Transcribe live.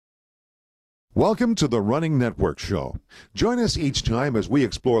Welcome to the Running Network Show. Join us each time as we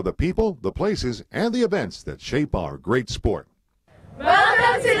explore the people, the places, and the events that shape our great sport.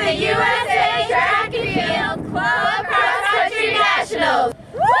 Welcome to the USA Track and Field Club Cross Country Nationals.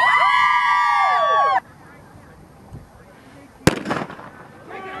 Woo!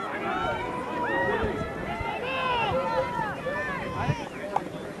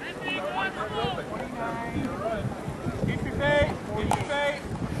 Keep your faith. Keep your faith.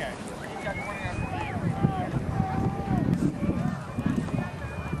 Okay.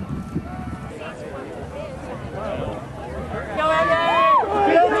 Go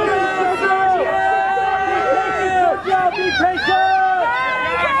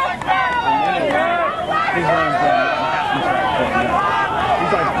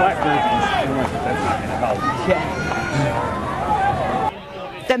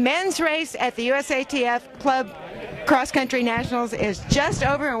The men's race at the USATF Club Cross Country Nationals is just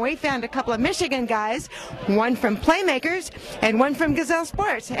over, and we found a couple of Michigan guys, one from Playmakers and one from Gazelle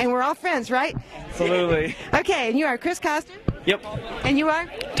Sports, and we're all friends, right? Absolutely. Okay, and you are Chris Costa? Yep. And you are?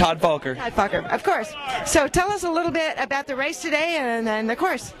 Todd Falker. Todd Falker, of course. So tell us a little bit about the race today and the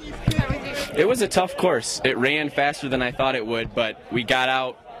course. It was a tough course. It ran faster than I thought it would, but we got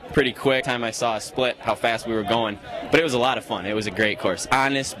out pretty quick. Time I saw a split, how fast we were going. But it was a lot of fun. It was a great course.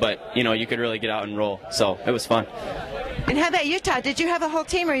 Honest, but you know, you could really get out and roll. So it was fun. And how about you, Todd? Did you have a whole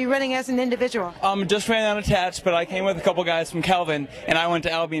team, or are you running as an individual? Just ran unattached, but I came with a couple guys from Calvin, and I went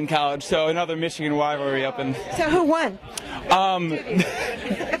to Albion College, so another Michigan rivalry up in. So who won?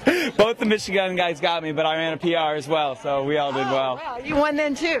 Both the Michigan guys got me, but I ran a PR as well, so we all did well. Wow, you won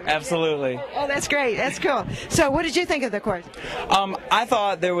then too. Absolutely. Oh, that's great. That's cool. So what did you think of the course? I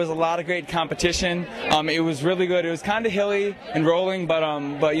thought there was a lot of great competition. It was really good. It was kind of hilly and rolling,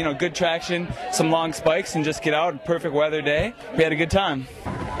 but you know, good traction, some long spikes, and just get out. Perfect weather day. We had a good time.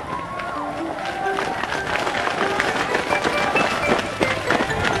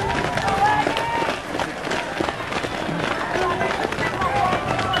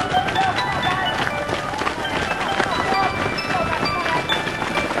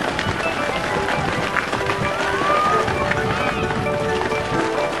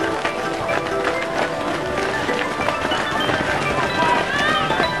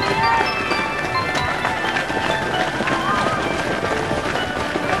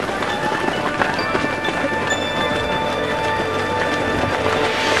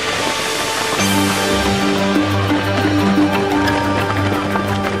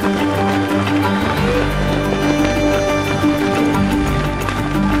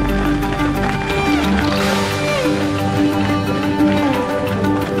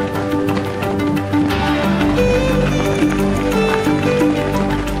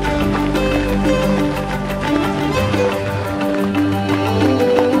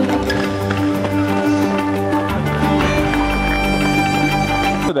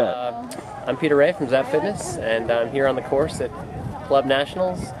 I'm Peter Ray from Zap Fitness, and I'm here on the course at Club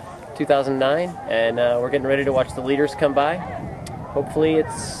Nationals 2009, and we're getting ready to watch the leaders come by. Hopefully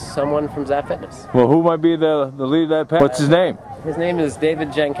it's someone from Zap Fitness. Well, who might be the leader of that pack? What's his name? His name is David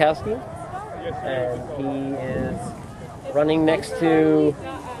Jankowski, and he is running next to,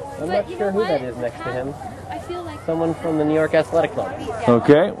 I'm not sure who that is next to him, someone from the New York Athletic Club.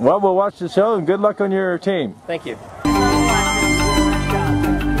 Okay, well, we'll watch the show, and good luck on your team. Thank you.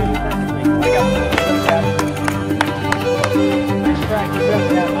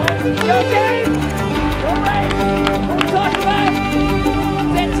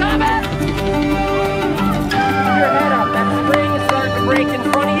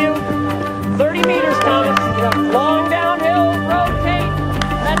 Long downhill, rotate.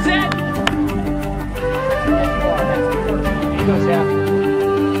 That's it. He goes down.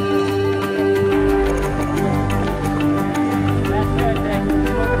 That's good,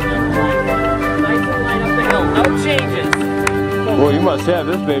 nice and light up the hill. No changes. Well, you must have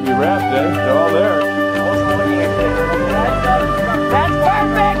this baby wrapped, eh? They're all there. That's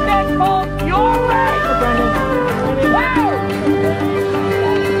perfect, next ball. You're right. Wow.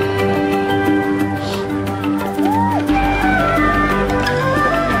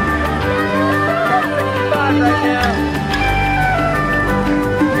 Right now.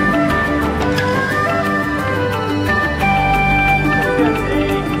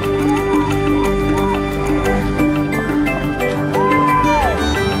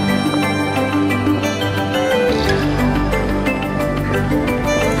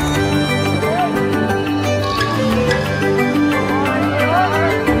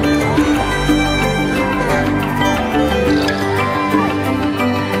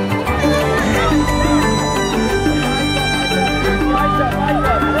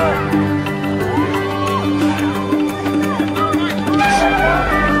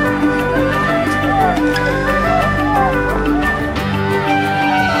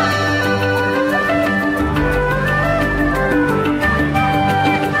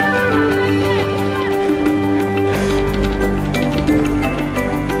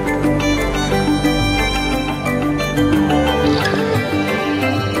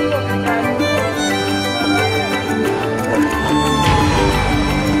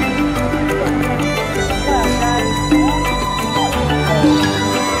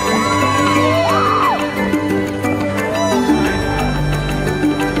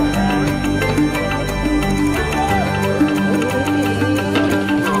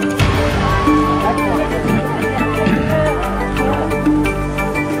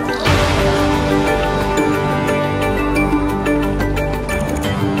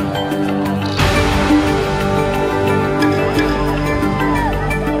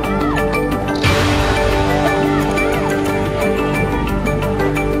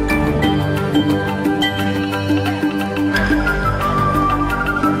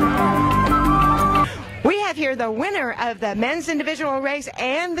 individual race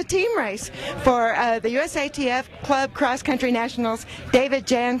and the team race for the USATF Club Cross Country Nationals, David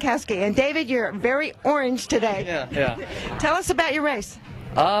Jankowski. And David, you're very orange today. Yeah. Tell us about your race.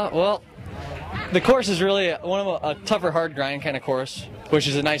 Well, the course is really one of a tougher, hard grind kind of course, which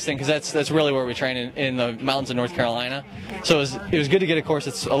is a nice thing because that's really where we train in the mountains of North Carolina. So it was good to get a course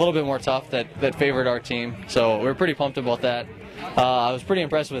that's a little bit more tough that favored our team. So we're pretty pumped about that. I was pretty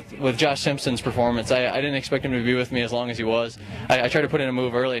impressed with Josh Simpson's performance. I didn't expect him to be with me as long as he was. I tried to put in a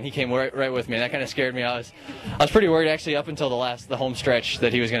move early, and he came right with me, and that kind of scared me. I was pretty worried actually up until the home stretch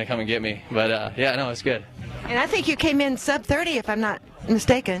that he was going to come and get me. But yeah, no, it's good. And I think you came in sub 30, if I'm not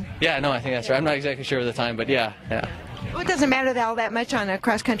mistaken. Yeah, no, I think that's right. I'm not exactly sure of the time, but yeah. Well, it doesn't matter all that much on a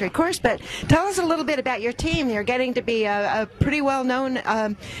cross-country course, but tell us a little bit about your team. You're getting to be a pretty well-known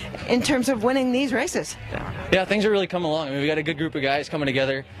in terms of winning these races. Yeah, things are really coming along. I mean, we got a good group of guys coming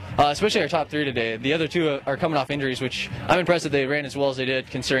together, especially our top three today. The other two are coming off injuries, which I'm impressed that they ran as well as they did,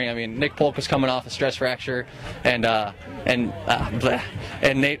 considering, I mean, Nick Polk was coming off a stress fracture, and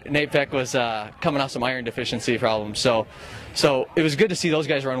Nate Peck was coming off some iron deficiency problems. So it was good to see those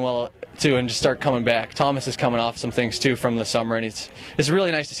guys run well too and just start coming back. Thomas is coming off some things too from the summer, and it's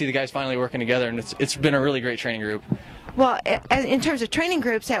really nice to see the guys finally working together, and it's been a really great training group. Well, in terms of training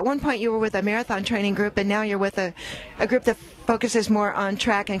groups, at one point you were with a marathon training group, and now you're with a group that focuses more on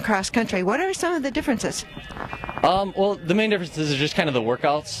track and cross country. What are some of the differences? Well, the main differences are just kind of the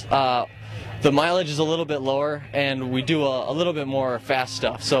workouts. The mileage is a little bit lower, and we do a little bit more fast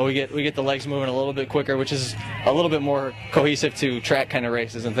stuff. So we get the legs moving a little bit quicker, which is a little bit more cohesive to track kind of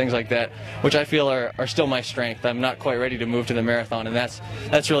races and things like that, which I feel are still my strength. I'm not quite ready to move to the marathon, and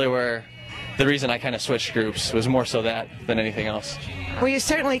that's really where the reason I kind of switched groups was more so that than anything else. Well, you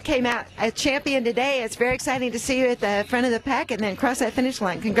certainly came out a champion today. It's very exciting to see you at the front of the pack and then cross that finish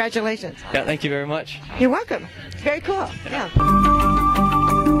line. Congratulations. Yeah, thank you very much. You're welcome. Very cool. Yeah.